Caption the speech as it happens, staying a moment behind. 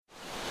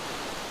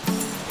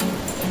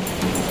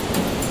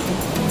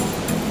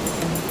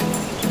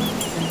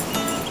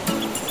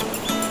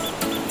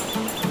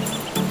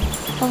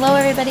Hello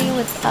everybody,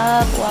 what's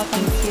up?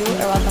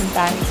 Welcome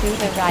back to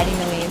the Riding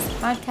the Waves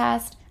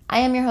podcast. I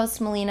am your host,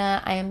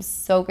 Melina. I am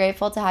so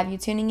grateful to have you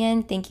tuning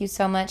in. Thank you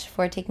so much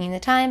for taking the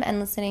time and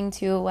listening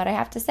to what I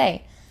have to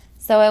say.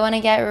 So I want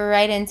to get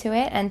right into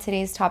it, and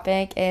today's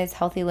topic is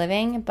healthy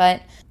living.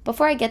 But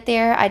before I get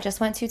there, I just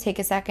want to take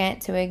a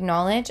second to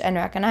acknowledge and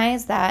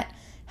recognize that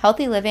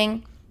healthy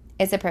living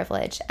is a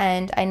privilege.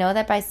 And I know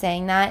that by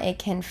saying that, it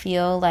can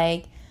feel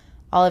like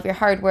all of your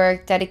hard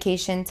work,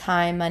 dedication,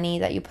 time, money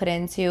that you put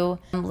into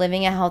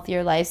living a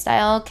healthier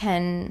lifestyle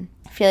can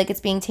feel like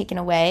it's being taken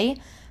away.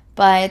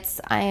 But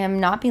I am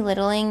not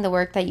belittling the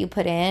work that you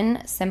put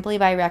in. Simply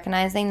by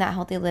recognizing that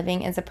healthy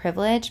living is a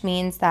privilege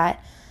means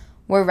that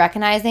we're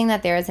recognizing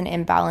that there is an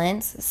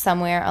imbalance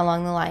somewhere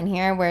along the line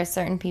here where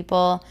certain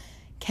people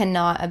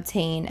cannot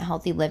obtain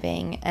healthy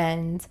living.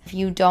 And if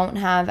you don't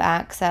have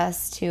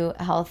access to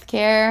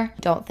healthcare,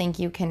 don't think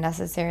you can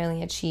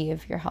necessarily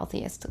achieve your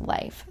healthiest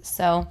life.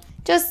 So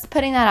just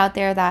putting that out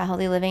there, that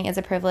healthy living is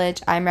a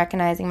privilege. I'm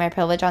recognizing my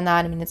privilege on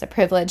that. I mean, it's a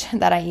privilege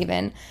that I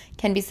even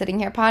can be sitting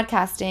here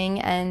podcasting.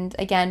 And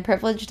again,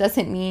 privilege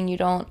doesn't mean you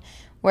don't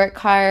work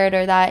hard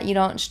or that you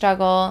don't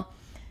struggle.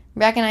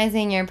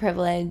 Recognizing your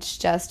privilege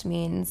just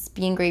means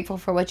being grateful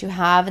for what you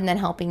have and then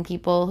helping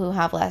people who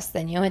have less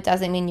than you. It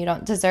doesn't mean you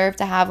don't deserve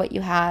to have what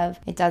you have.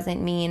 It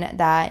doesn't mean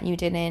that you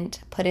didn't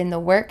put in the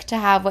work to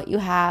have what you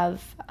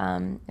have.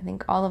 I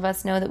think all of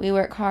us know that we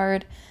work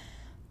hard,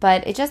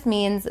 but it just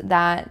means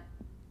that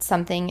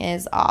something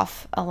is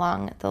off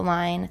along the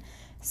line.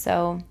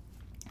 So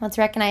let's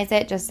recognize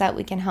it just so that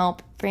we can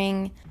help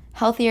bring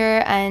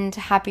healthier and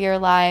happier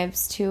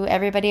lives to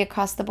everybody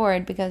across the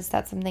board, because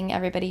that's something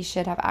everybody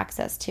should have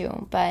access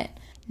to. But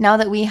now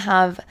that we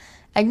have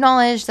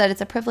acknowledged that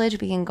it's a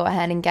privilege, we can go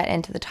ahead and get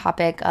into the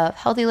topic of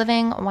healthy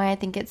living, why I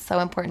think it's so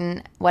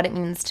important, what it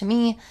means to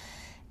me,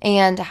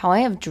 and how I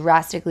have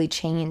drastically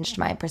changed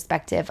my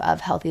perspective of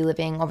healthy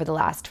living over the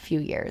last few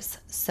years.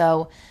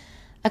 So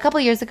a couple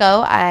years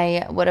ago,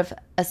 I would have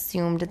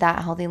assumed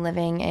that healthy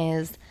living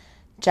is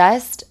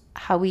just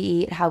how we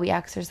eat, how we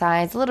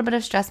exercise, a little bit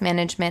of stress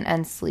management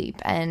and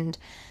sleep. And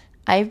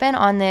I've been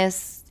on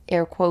this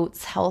air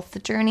quotes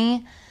health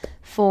journey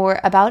for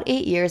about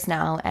 8 years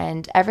now,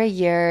 and every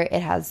year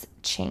it has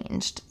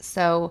changed.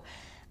 So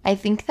I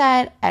think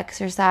that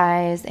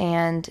exercise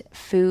and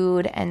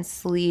food and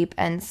sleep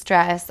and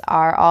stress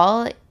are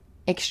all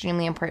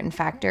extremely important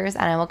factors,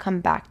 and I will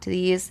come back to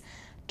these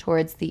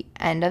towards the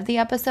end of the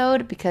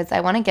episode because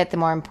I want to get the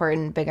more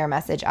important, bigger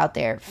message out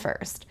there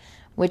first,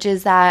 which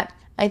is that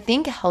I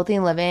think healthy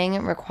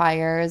living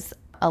requires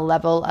a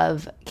level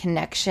of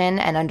connection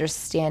and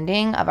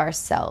understanding of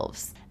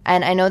ourselves.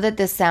 And I know that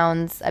this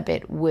sounds a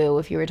bit woo.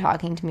 If you were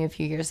talking to me a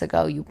few years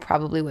ago, you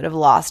probably would have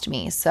lost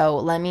me. So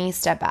let me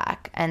step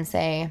back and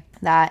say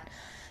that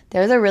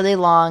there's a really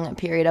long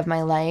period of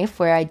my life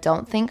where I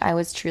don't think I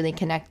was truly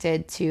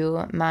connected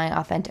to my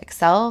authentic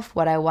self,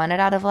 what I wanted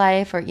out of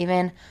life, or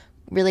even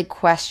really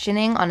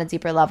questioning on a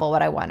deeper level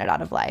what I wanted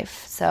out of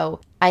life. So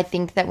I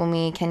think that when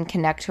we can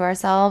connect to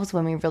ourselves,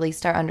 when we really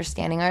start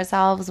understanding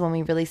ourselves, when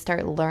we really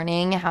start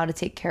learning how to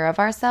take care of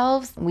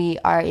ourselves, we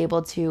are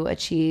able to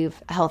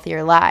achieve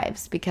healthier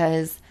lives.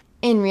 Because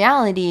in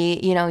reality,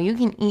 you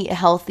can eat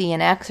healthy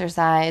and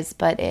exercise,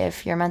 but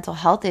if your mental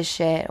health is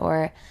shit,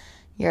 or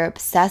you're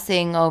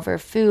obsessing over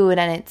food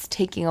and it's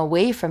taking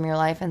away from your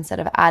life instead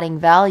of adding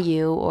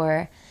value,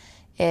 or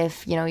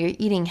if, you're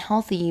eating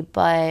healthy,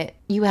 but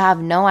you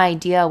have no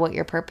idea what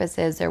your purpose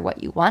is or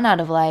what you want out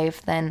of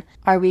life, then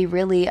are we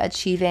really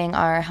achieving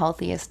our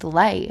healthiest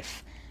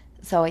life?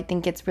 So I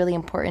think it's really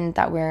important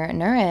that we're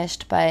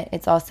nourished, but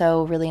it's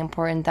also really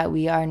important that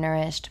we are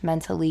nourished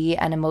mentally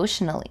and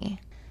emotionally.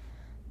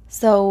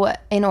 So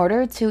in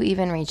order to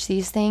even reach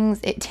these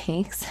things, it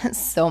takes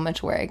so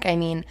much work. I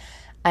mean,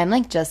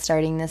 I'm just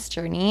starting this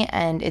journey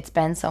and it's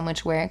been so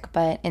much work,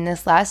 but in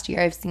this last year,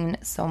 I've seen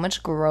so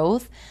much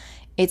growth.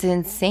 It's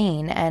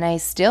insane, and I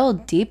still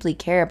deeply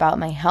care about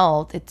my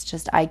health. It's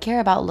just I care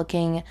about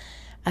looking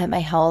at my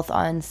health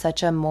on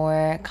such a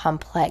more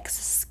complex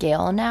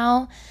scale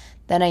now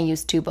than I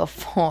used to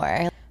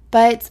before.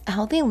 But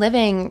healthy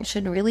living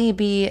should really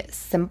be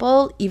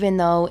simple, even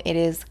though it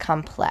is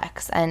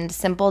complex, and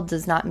simple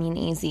does not mean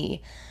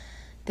easy.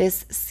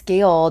 This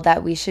scale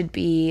that we should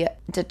be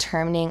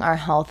determining our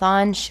health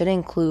on should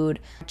include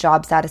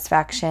job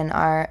satisfaction,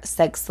 our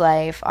sex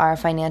life, our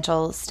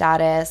financial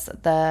status,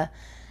 the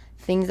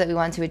things that we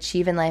want to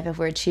achieve in life. If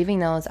we're achieving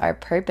those, our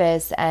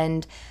purpose,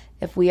 and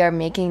if we are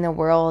making the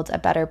world a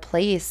better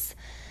place,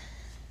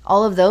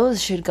 all of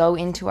those should go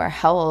into our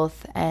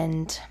health.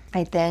 And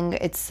I think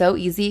it's so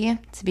easy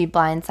to be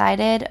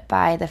blindsided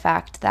by the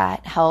fact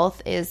that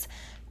health is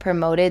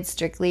promoted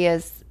strictly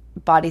as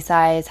body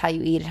size, how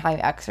you eat, and how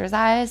you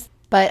exercise.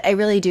 But I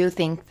really do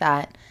think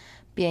that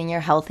being your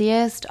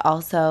healthiest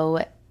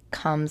also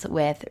comes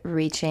with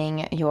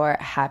reaching your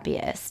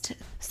happiest.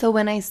 So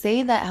when I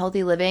say that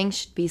healthy living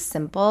should be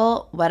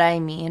simple, what I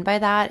mean by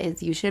that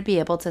is you should be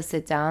able to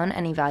sit down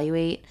and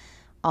evaluate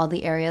all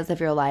the areas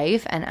of your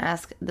life and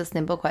ask the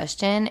simple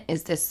question,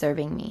 is this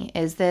serving me?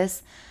 Is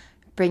this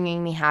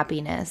bringing me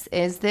happiness?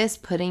 Is this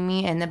putting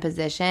me in the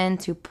position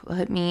to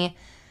put me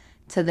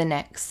to the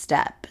next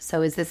step?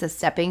 So is this a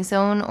stepping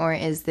stone, or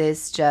is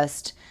this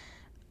just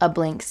a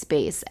blank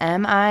space?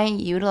 Am I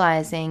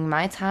utilizing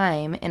my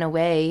time in a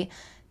way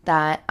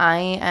that I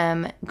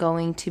am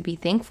going to be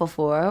thankful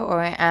for,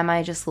 or am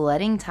I just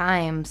letting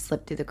time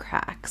slip through the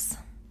cracks?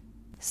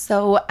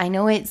 So I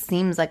know it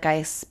seems like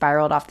I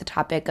spiraled off the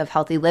topic of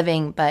healthy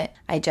living, but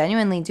I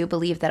genuinely do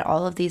believe that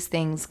all of these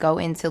things go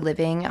into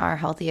living our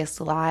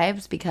healthiest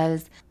lives,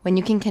 because when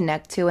you can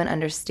connect to and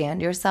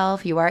understand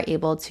yourself, you are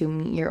able to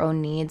meet your own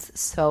needs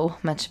so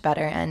much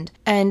better.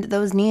 And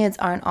those needs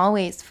aren't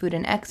always food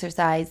and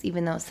exercise,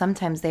 even though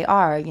sometimes they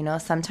are. You know,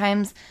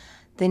 sometimes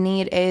the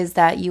need is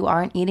that you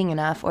aren't eating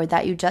enough, or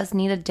that you just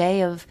need a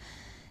day of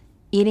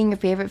eating your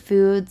favorite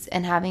foods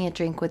and having a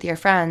drink with your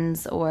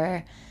friends,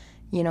 or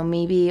you know,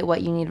 maybe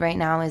what you need right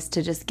now is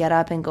to just get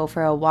up and go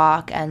for a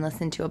walk and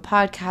listen to a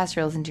podcast,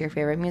 or listen to your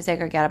favorite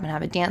music, or get up and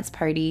have a dance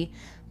party.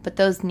 But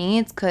those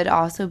needs could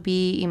also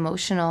be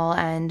emotional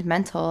and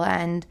mental,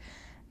 and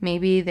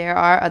maybe there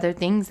are other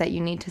things that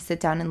you need to sit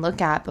down and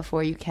look at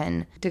before you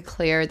can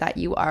declare that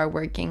you are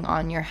working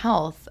on your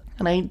health.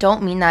 And I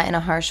don't mean that in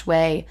a harsh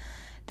way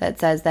that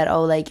says that,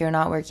 oh, like you're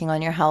not working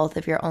on your health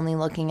if you're only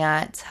looking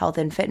at health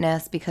and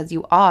fitness, because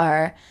you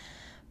are.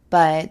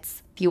 But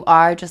if you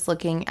are just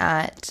looking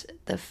at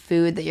the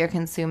food that you're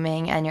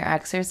consuming and your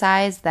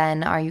exercise,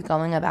 then are you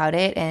going about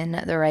it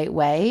in the right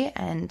way?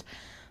 And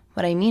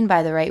what I mean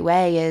by the right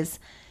way is,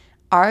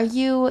 are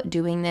you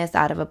doing this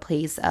out of a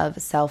place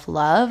of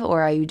self-love,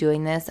 or are you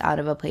doing this out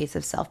of a place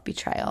of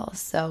self-betrayal?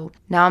 So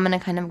now I'm going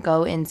to kind of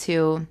go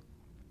into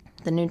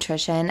the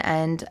nutrition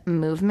and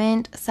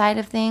movement side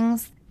of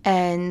things.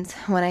 And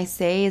when I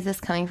say, is this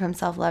coming from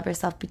self-love or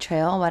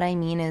self-betrayal, what I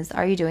mean is,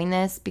 are you doing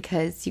this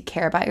because you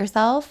care about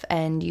yourself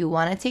and you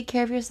want to take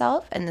care of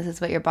yourself and this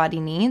is what your body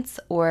needs?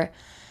 Or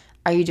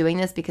are you doing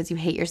this because you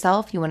hate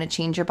yourself, you want to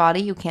change your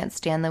body, you can't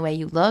stand the way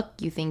you look,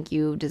 you think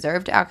you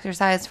deserve to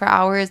exercise for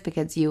hours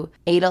because you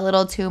ate a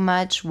little too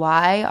much?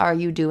 Why are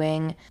you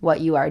doing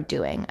what you are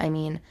doing? I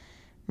mean,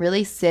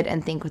 really sit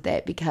and think with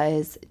it,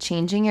 because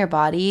changing your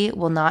body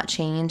will not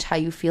change how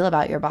you feel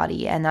about your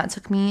body. And that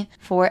took me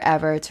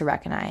forever to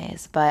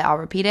recognize. But I'll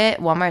repeat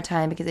it one more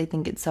time because I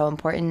think it's so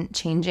important.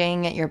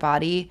 Changing your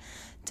body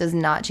does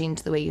not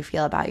change the way you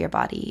feel about your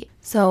body.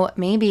 So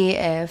maybe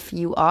if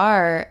you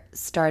are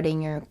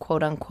starting your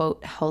quote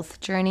unquote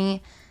health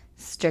journey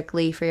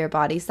strictly for your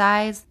body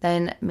size,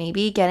 then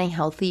maybe getting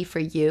healthy for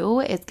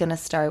you is going to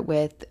start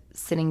with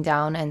sitting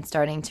down and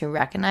starting to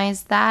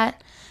recognize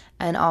that,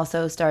 and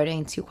also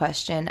starting to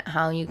question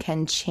how you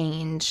can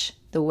change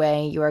the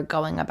way you are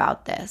going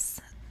about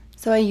this.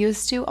 So I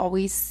used to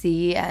always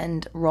see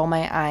and roll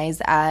my eyes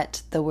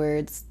at the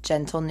words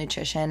gentle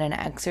nutrition and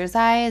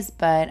exercise,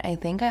 but I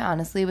think I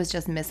honestly was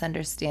just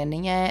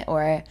misunderstanding it,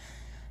 or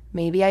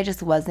maybe I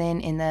just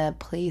wasn't in the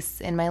place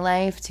in my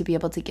life to be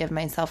able to give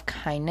myself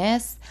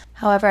kindness.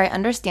 However, I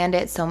understand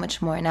it so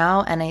much more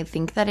now, and I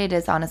think that it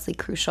is honestly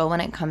crucial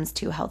when it comes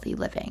to healthy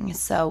living.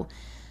 So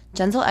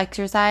gentle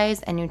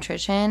exercise and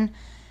nutrition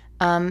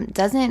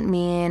doesn't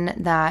mean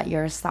that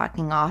you're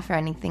slacking off or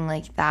anything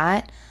like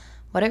that.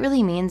 What it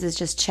really means is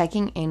just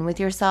checking in with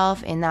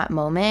yourself in that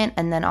moment,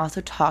 and then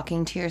also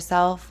talking to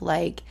yourself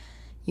like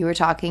you were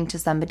talking to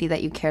somebody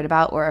that you cared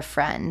about, or a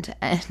friend.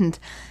 And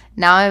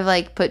now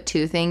I've put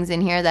two things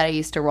in here that I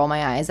used to roll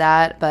my eyes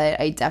at, but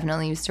I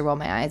definitely used to roll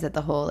my eyes at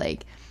the whole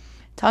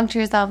talk to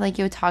yourself like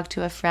you would talk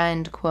to a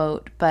friend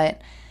quote.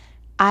 But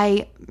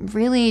I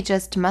really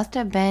just must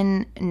have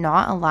been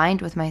not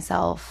aligned with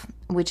myself,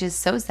 which is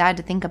so sad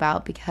to think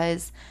about,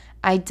 because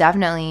I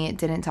definitely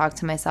didn't talk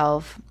to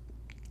myself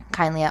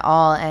kindly at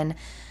all, and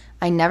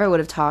I never would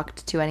have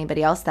talked to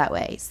anybody else that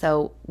way.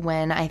 So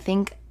when I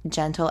think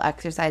gentle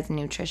exercise and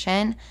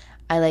nutrition,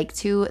 I like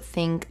to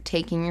think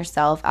taking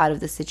yourself out of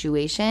the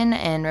situation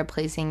and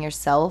replacing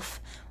yourself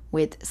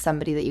with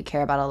somebody that you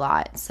care about a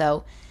lot.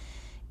 So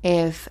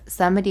if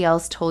somebody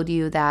else told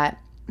you that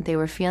they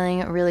were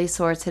feeling really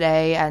sore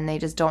today and they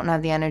just don't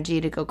have the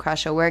energy to go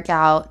crush a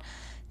workout,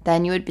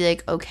 then you would be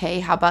like,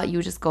 okay, how about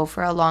you just go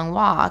for a long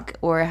walk?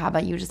 Or how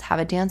about you just have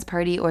a dance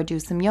party or do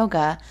some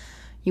yoga?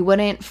 You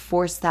wouldn't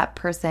force that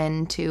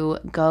person to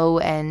go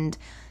and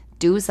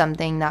do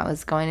something that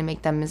was going to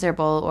make them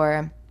miserable,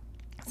 or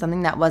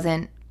something that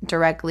wasn't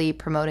directly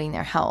promoting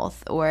their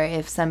health. Or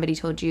if somebody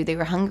told you they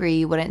were hungry,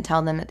 you wouldn't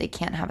tell them that they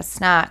can't have a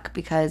snack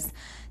because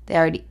they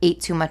already ate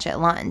too much at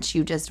lunch.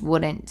 You just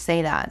wouldn't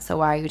say that. So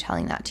why are you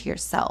telling that to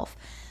yourself?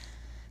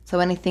 So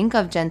when I think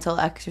of gentle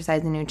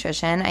exercise and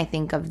nutrition, I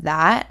think of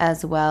that,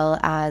 as well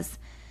as,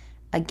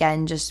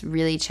 again, just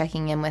really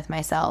checking in with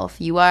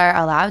myself. You are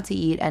allowed to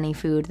eat any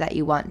food that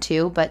you want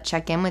to, but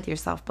check in with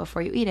yourself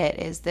before you eat it.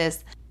 Is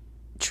this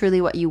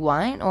truly what you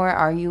want, or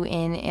are you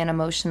in an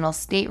emotional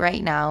state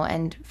right now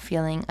and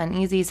feeling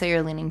uneasy, so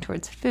you're leaning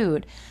towards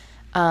food?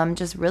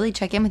 Just really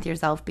check in with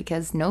yourself,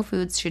 because no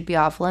foods should be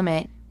off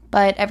limit,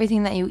 but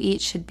everything that you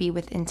eat should be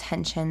with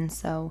intention.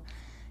 So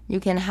You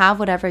can have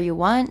whatever you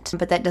want,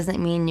 but that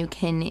doesn't mean you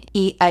can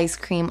eat ice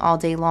cream all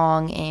day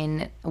long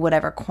in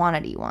whatever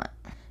quantity you want.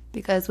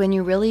 Because when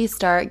you really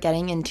start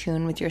getting in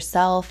tune with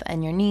yourself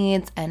and your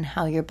needs and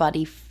how your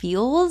body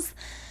feels,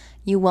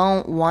 you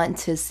won't want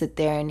to sit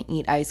there and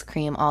eat ice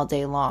cream all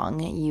day long.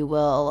 You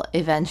will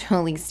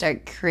eventually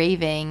start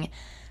craving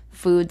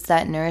foods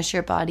that nourish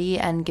your body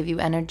and give you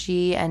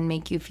energy and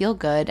make you feel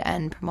good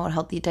and promote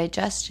healthy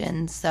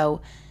digestion.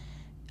 So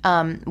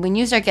when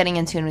you start getting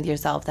in tune with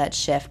yourself, that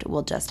shift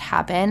will just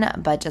happen.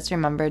 But just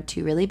remember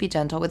to really be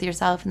gentle with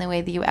yourself in the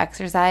way that you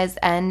exercise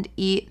and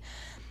eat,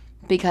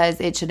 because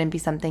it shouldn't be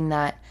something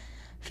that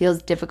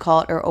feels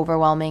difficult or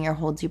overwhelming or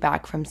holds you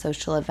back from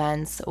social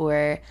events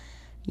or,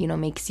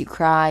 makes you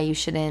cry. You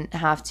shouldn't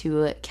have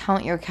to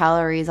count your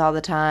calories all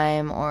the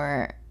time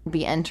or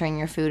be entering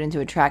your food into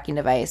a tracking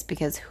device,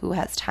 because who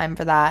has time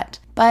for that?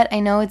 But I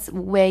know it's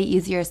way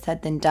easier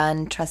said than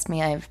done. Trust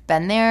me, I've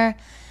been there.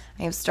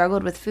 I have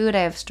struggled with food.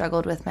 I have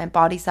struggled with my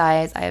body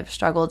size. I have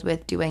struggled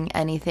with doing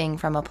anything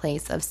from a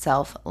place of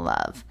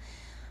self-love.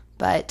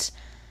 But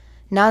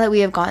now that we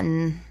have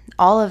gotten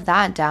all of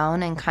that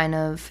down and kind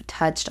of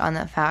touched on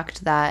the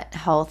fact that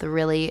health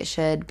really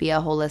should be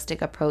a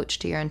holistic approach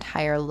to your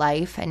entire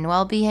life and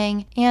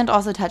well-being, and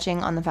also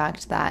touching on the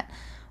fact that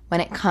when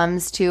it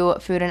comes to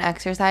food and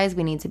exercise,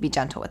 we need to be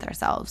gentle with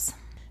ourselves.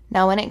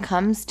 Now, when it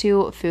comes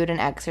to food and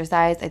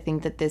exercise, I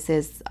think that this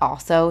is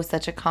also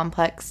such a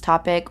complex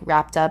topic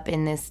wrapped up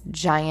in this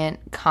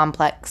giant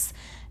complex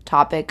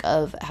topic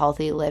of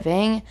healthy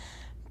living.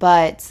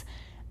 But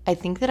I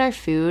think that our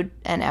food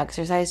and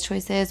exercise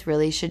choices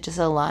really should just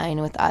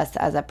align with us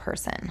as a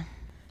person.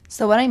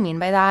 So what I mean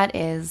by that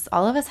is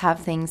all of us have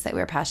things that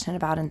we're passionate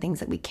about and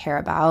things that we care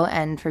about.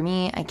 And for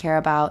me, I care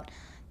about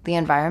the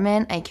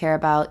environment. I care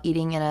about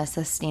eating in a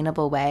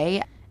sustainable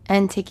way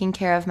and taking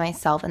care of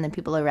myself and the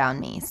people around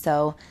me.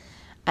 So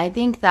I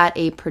think that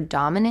a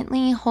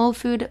predominantly whole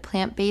food,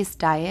 plant-based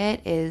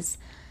diet is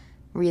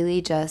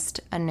really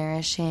just a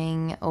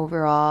nourishing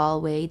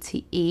overall way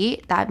to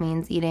eat. That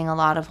means eating a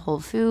lot of whole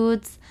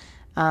foods,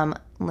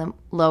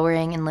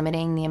 lowering and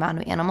limiting the amount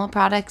of animal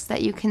products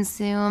that you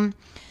consume,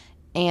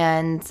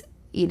 and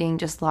eating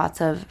just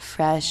lots of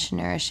fresh,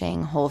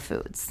 nourishing whole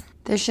foods.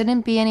 There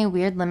shouldn't be any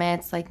weird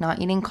limits, like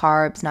not eating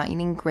carbs, not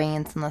eating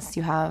grains unless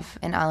you have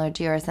an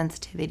allergy or a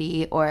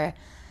sensitivity, or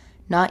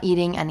not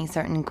eating any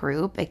certain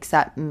group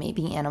except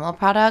maybe animal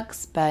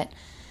products. But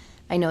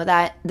I know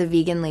that the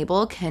vegan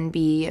label can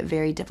be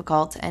very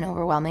difficult and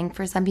overwhelming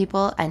for some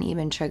people, and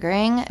even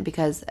triggering,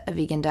 because a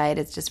vegan diet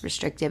is just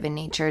restrictive in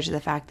nature to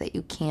the fact that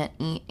you can't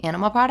eat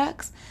animal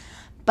products.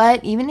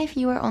 But even if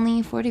you are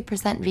only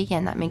 40%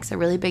 vegan, that makes a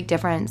really big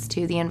difference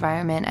to the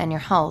environment and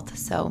your health.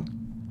 So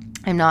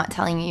I'm not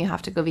telling you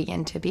have to go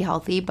vegan to be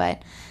healthy,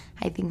 but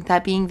I think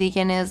that being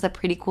vegan is a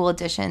pretty cool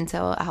addition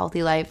to a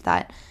healthy life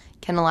that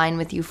can align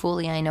with you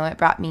fully. I know it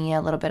brought me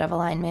a little bit of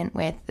alignment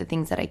with the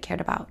things that I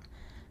cared about.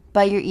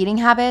 But your eating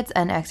habits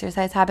and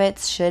exercise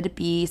habits should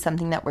be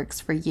something that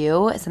works for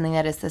you, something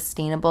that is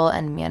sustainable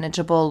and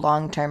manageable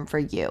long-term for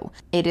you.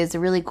 It is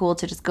really cool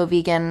to just go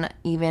vegan,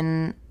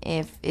 even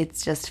if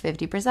it's just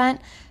 50%.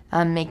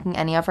 Making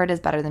any effort is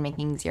better than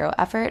making zero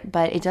effort,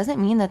 but it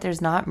doesn't mean that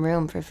there's not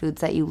room for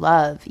foods that you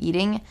love.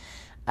 Eating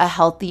a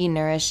healthy,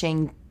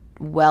 nourishing,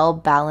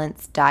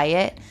 well-balanced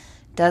diet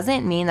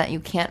doesn't mean that you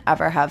can't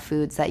ever have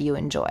foods that you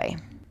enjoy.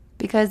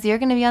 Because you're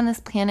going to be on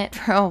this planet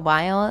for a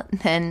while,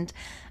 and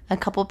a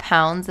couple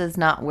pounds is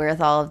not worth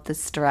all of the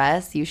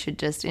stress. You should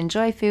just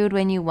enjoy food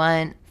when you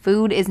want.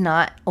 Food is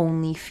not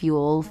only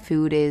fuel.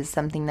 Food is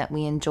something that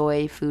we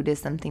enjoy. Food is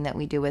something that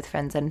we do with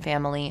friends and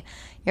family.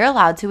 You're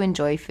allowed to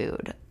enjoy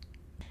food.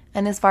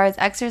 And as far as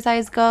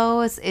exercise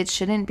goes, it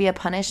shouldn't be a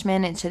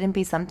punishment. It shouldn't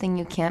be something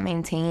you can't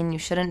maintain. You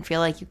shouldn't feel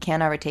like you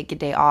can't ever take a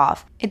day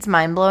off. It's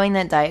mind-blowing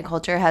that diet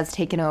culture has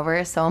taken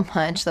over so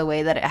much the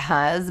way that it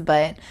has,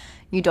 but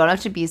you don't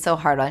have to be so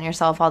hard on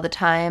yourself all the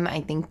time.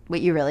 I think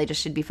what you really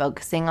just should be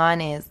focusing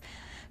on is,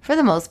 for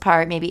the most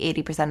part, maybe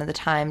 80% of the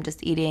time,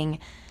 just eating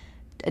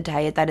a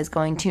diet that is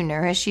going to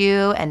nourish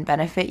you and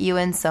benefit you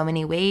in so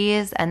many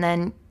ways. And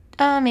then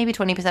maybe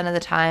 20% of the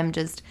time,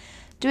 just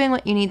doing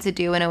what you need to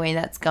do in a way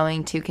that's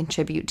going to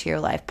contribute to your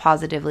life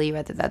positively,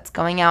 whether that's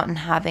going out and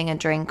having a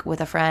drink with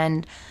a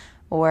friend,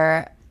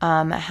 or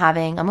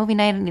having a movie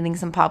night and eating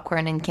some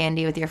popcorn and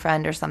candy with your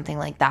friend or something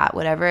like that.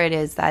 Whatever it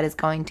is that is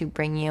going to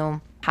bring you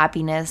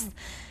happiness,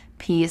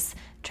 peace,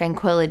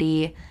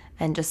 tranquility,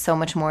 and just so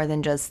much more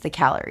than just the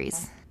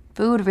calories.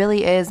 Food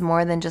really is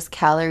more than just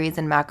calories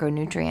and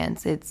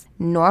macronutrients. It's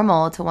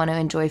normal to want to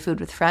enjoy food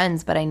with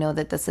friends, but I know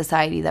that the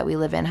society that we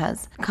live in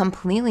has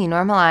completely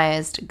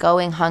normalized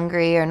going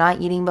hungry or not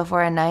eating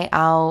before a night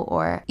out,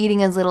 or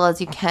eating as little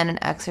as you can and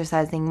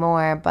exercising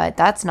more. But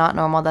that's not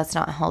normal. That's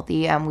not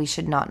healthy, and we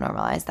should not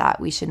normalize that.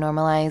 We should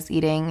normalize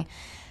eating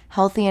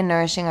healthy and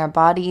nourishing our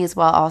bodies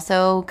while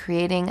also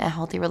creating a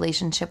healthy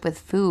relationship with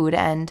food,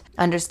 and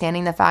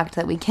understanding the fact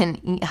that we can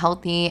eat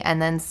healthy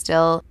and then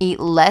still eat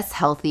less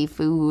healthy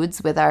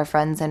foods with our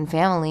friends and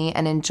family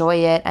and enjoy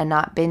it and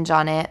not binge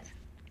on it.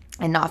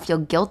 and not feel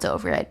guilt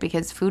over it,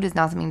 because food is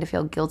not something to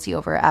feel guilty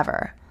over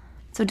ever.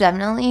 So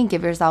definitely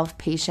give yourself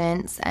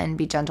patience and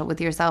be gentle with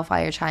yourself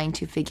while you're trying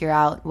to figure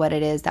out what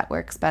it is that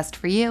works best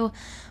for you.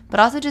 But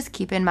also just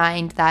keep in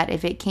mind that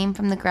if it came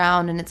from the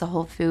ground and it's a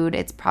whole food,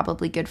 it's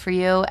probably good for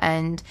you,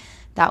 and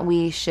that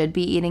we should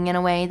be eating in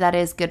a way that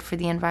is good for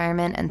the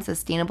environment and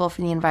sustainable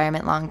for the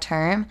environment long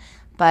term.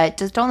 But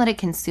just don't let it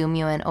consume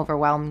you and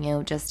overwhelm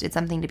you. Just, it's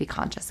something to be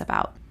conscious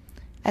about.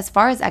 As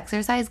far as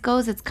exercise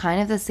goes, it's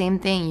kind of the same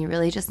thing. You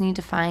really just need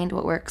to find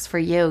what works for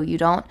you. You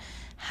don't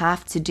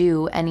have to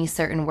do any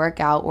certain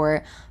workout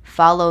or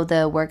follow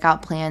the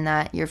workout plan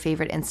that your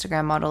favorite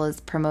Instagram model is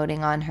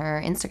promoting on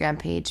her Instagram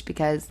page,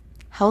 because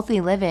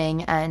healthy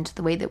living and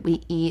the way that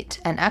we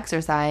eat and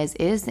exercise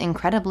is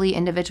incredibly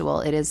individual.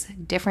 It is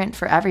different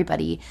for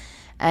everybody.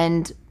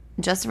 And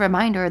just a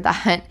reminder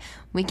that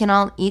we can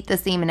all eat the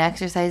same and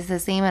exercise the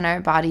same and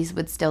our bodies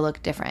would still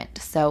look different.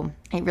 So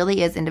it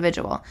really is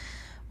individual.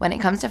 When it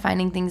comes to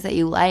finding things that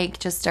you like,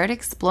 just start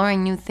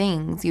exploring new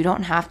things. You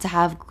don't have to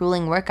have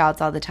grueling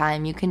workouts all the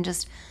time. You can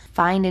just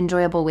find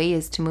enjoyable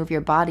ways to move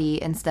your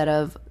body instead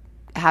of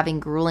having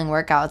grueling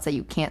workouts that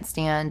you can't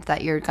stand,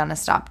 that you're going to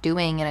stop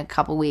doing in a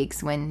couple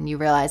weeks when you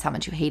realize how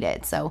much you hate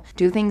it. So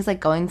do things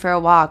like going for a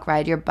walk,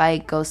 ride your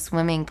bike, go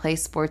swimming, play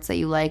sports that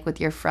you like with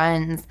your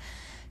friends.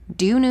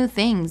 Do new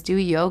things, do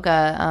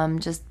yoga,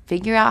 just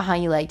figure out how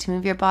you like to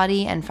move your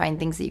body and find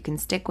things that you can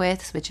stick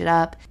with, switch it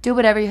up. Do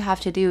whatever you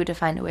have to do to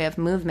find a way of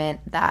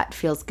movement that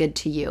feels good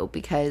to you,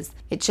 because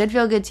it should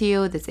feel good to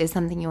you. This is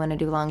something you want to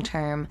do long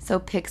term. So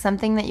pick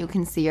something that you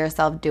can see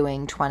yourself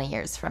doing 20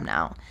 years from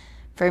now.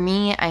 For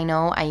me, I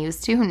know I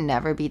used to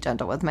never be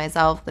gentle with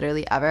myself,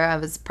 literally ever. I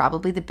was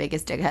probably the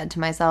biggest dickhead to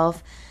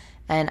myself.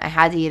 And I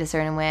had to eat a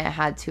certain way, I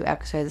had to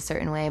exercise a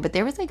certain way. But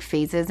there was like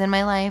phases in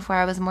my life where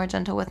I was more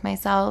gentle with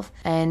myself.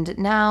 And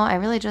now I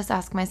really just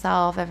ask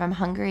myself, if I'm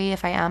hungry,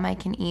 if I am, I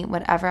can eat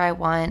whatever I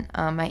want.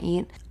 I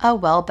eat a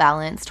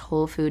well-balanced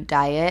whole food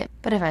diet.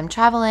 But if I'm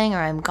traveling or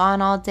I'm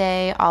gone all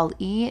day, I'll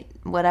eat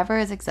whatever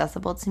is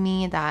accessible to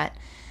me that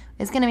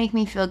is going to make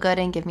me feel good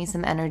and give me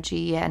some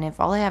energy. And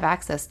if all I have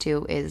access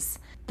to is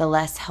the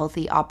less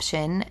healthy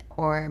option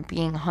or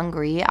being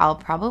hungry, I'll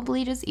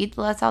probably just eat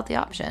the less healthy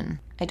option.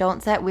 I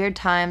don't set weird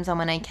times on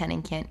when I can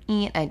and can't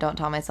eat. I don't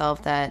tell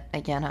myself that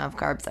I can't have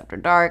carbs after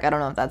dark. I don't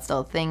know if that's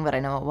still a thing, but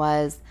I know it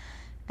was.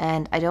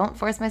 And I don't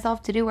force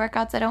myself to do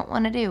workouts I don't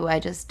want to do.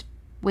 I just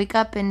wake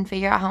up and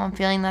figure out how I'm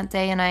feeling that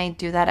day, and I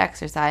do that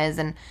exercise.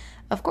 And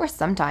of course,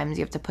 sometimes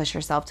you have to push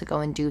yourself to go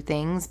and do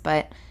things,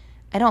 but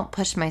I don't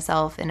push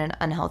myself in an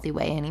unhealthy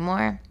way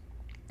anymore.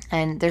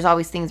 And there's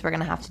always things we're going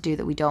to have to do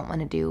that we don't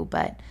want to do,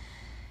 but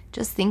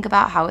just think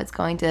about how it's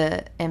going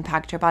to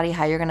impact your body,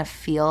 how you're going to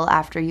feel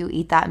after you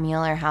eat that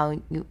meal, or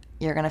how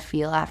you're going to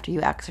feel after you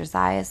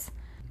exercise,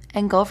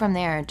 and go from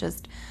there,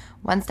 just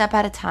one step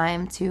at a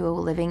time to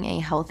living a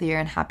healthier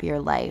and happier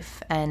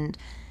life. And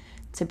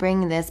to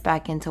bring this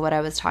back into what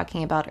I was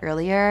talking about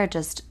earlier,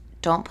 just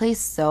don't place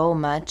so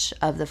much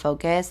of the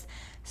focus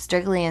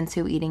strictly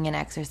into eating and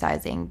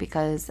exercising,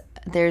 because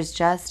there's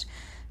just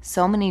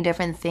so many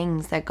different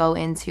things that go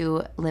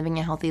into living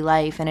a healthy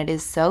life, and it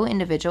is so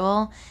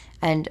individual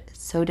and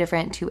so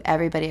different to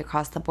everybody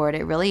across the board.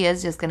 It really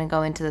is just going to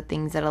go into the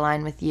things that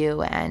align with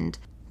you and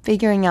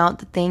figuring out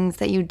the things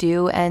that you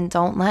do and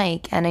don't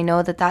like. And I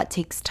know that that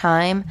takes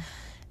time.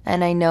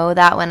 And I know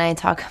that when I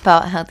talk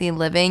about healthy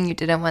living, you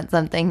didn't want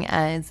something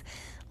as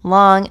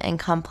long and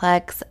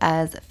complex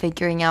as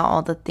figuring out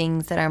all the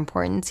things that are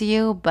important to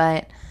you.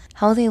 But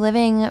healthy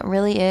living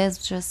really is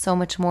just so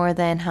much more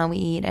than how we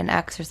eat and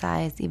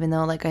exercise, even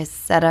though, like I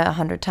said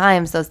 100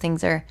 times, those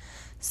things are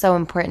so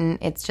important.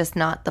 It's just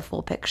not the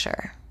full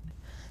picture.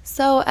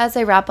 So as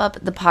I wrap up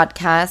the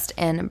podcast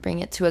and bring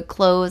it to a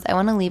close, I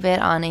want to leave it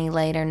on a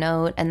lighter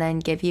note and then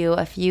give you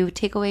a few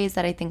takeaways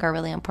that I think are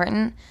really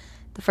important.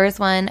 The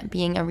first one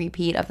being a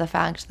repeat of the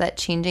fact that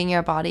changing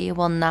your body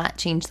will not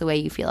change the way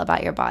you feel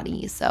about your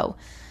body. So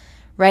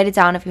write it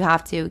down if you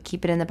have to.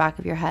 Keep it in the back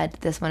of your head.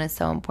 This one is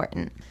so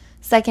important.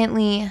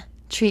 Secondly,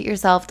 treat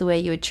yourself the way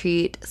you would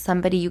treat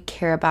somebody you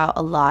care about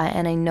a lot.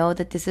 And I know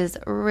that this is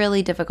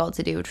really difficult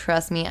to do.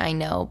 Trust me, I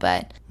know.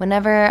 But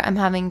whenever I'm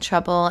having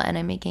trouble and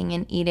I'm making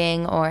an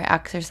eating or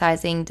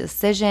exercising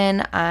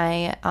decision,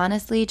 I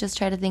honestly just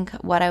try to think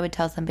what I would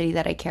tell somebody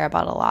that I care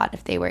about a lot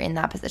if they were in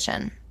that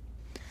position.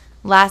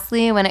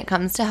 Lastly, when it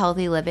comes to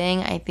healthy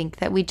living, I think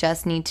that we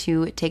just need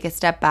to take a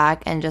step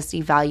back and just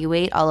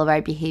evaluate all of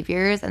our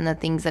behaviors and the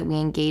things that we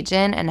engage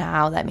in and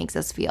how that makes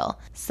us feel.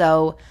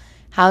 So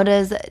how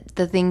does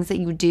the things that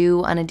you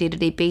do on a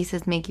day-to-day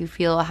basis make you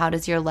feel? How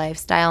does your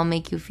lifestyle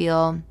make you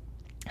feel?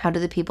 How do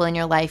the people in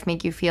your life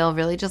make you feel?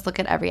 Really just look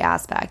at every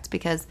aspect,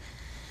 because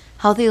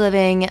healthy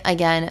living,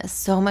 again,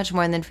 so much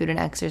more than food and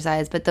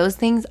exercise, but those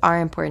things are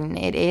important.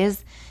 It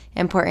is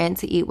important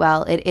to eat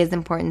well. It is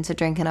important to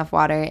drink enough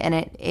water, and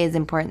it is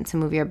important to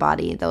move your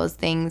body. Those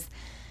things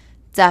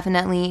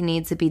definitely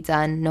need to be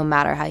done no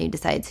matter how you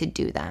decide to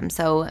do them.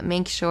 So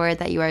make sure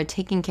that you are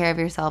taking care of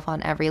yourself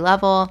on every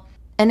level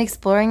and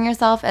exploring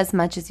yourself as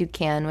much as you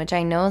can, which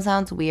I know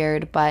sounds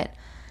weird, but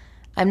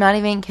I'm not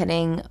even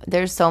kidding.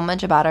 There's so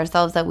much about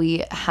ourselves that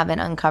we haven't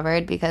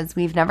uncovered because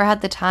we've never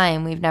had the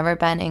time. We've never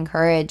been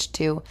encouraged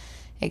to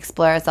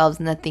explore ourselves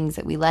and the things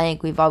that we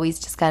like. We've always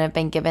just kind of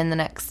been given the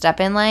next step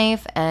in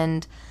life,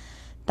 and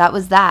that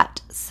was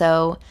that.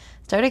 So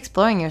start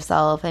exploring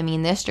yourself. I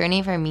mean, this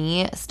journey for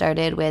me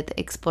started with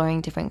exploring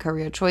different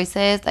career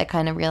choices. I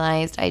kind of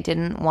realized I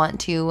didn't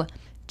want to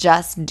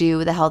just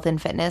do the health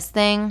and fitness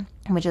thing,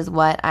 which is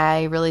what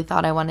I really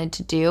thought I wanted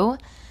to do.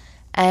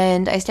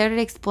 And I started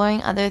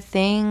exploring other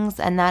things,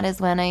 and that is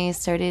when I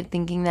started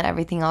thinking that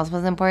everything else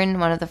was important.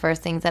 One of the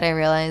first things that I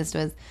realized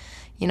was,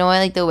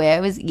 like the way I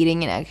was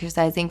eating and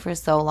exercising for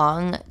so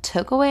long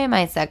took away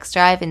my sex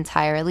drive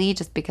entirely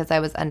just because I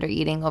was under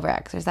eating, over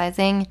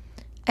exercising.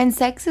 And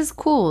sex is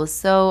cool,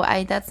 so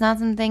that's not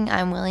something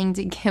I'm willing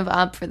to give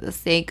up for the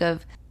sake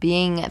of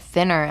being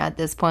thinner at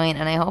this point,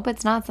 and I hope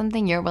it's not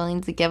something you're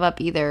willing to give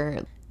up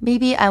either.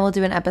 Maybe I will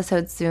do an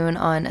episode soon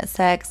on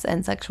sex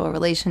and sexual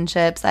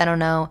relationships. I don't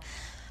know.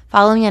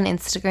 Follow me on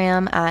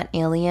Instagram at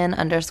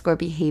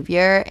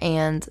alien_behavior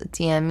and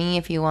DM me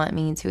if you want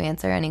me to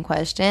answer any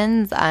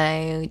questions.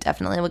 I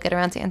definitely will get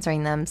around to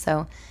answering them.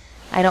 So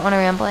I don't want to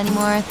ramble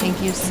anymore. Thank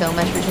you so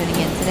much for tuning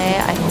in today.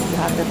 I hope you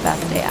have the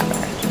best day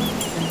ever.